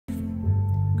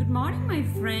Good morning, my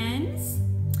friends.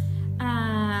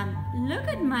 Look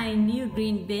at my new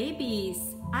green babies.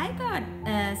 I got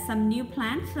some new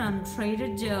plants from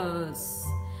Trader Joe's.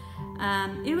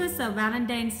 It was a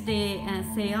Valentine's Day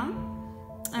sale.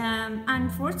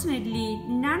 Unfortunately,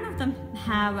 none of them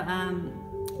have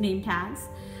name tags.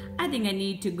 I think I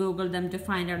need to Google them to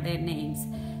find out their names.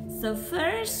 So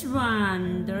first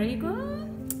one, there you go.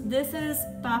 This is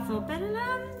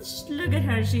Paphopetalum. Look at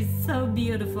her, she's so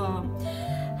beautiful.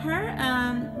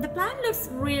 The plant looks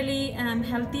really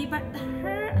healthy, but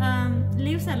her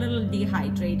leaves are a little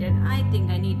dehydrated. I think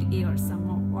I need to give her some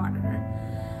more water.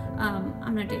 I'm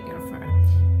gonna take care of her.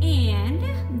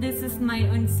 And this is my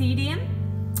Oncidium.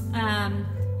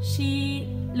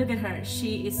 Look at her,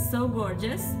 she is so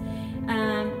gorgeous.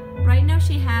 Right now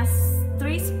she has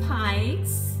 3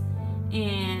 spikes,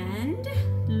 and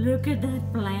look at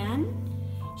that plant.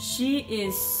 She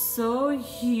is so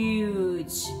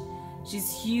huge.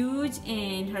 She's huge,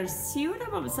 and her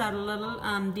pseudobulbs are a little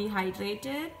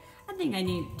dehydrated. I think I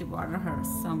need to water her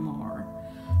some more.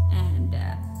 And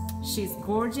she's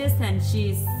gorgeous, and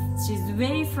she's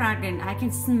very fragrant. I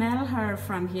can smell her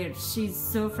from here. She's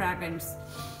so fragrant,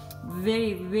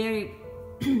 very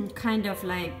kind of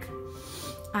like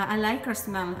I like her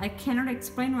smell. I cannot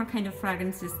explain what kind of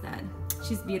fragrance is that.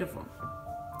 She's beautiful.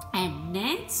 And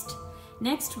next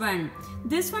one.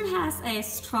 This one has a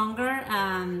stronger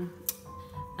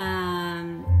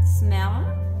smell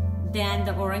than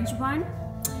the orange one.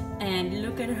 And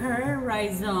look at her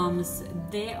rhizomes.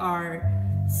 They are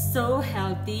so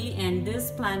healthy, and this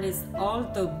plant is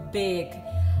also big.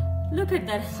 Look at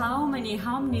that, how many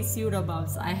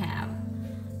pseudobulbs I have.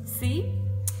 See?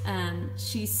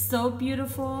 She's so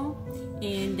beautiful,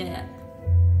 and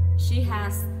she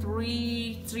has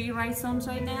three rhizomes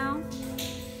right now.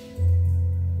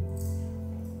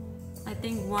 I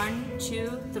think 1,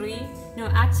 2, 3, no,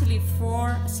 actually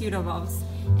 4 pseudobulbs,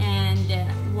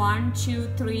 and 1, 2,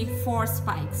 3, 4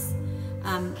 spikes.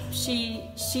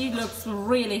 She looks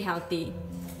really healthy.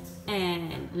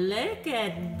 And look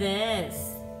at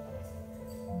this.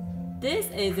 This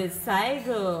is a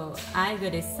Saigo. I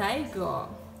got a Saigo,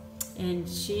 and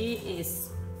she is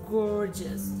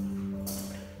gorgeous.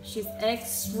 She's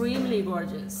extremely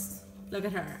gorgeous. Look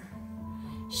at her.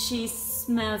 She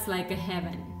smells like a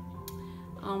heaven.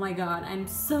 Oh my God, I'm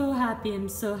so happy,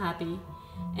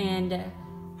 And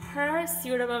her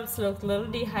pseudobulbs look a little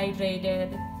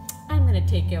dehydrated. I'm gonna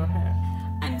take care of her.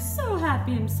 I'm so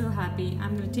happy.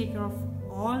 I'm gonna take care of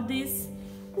all these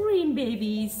green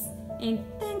babies. And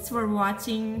thanks for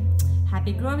watching.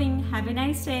 Happy growing. Have a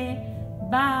nice day.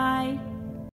 Bye.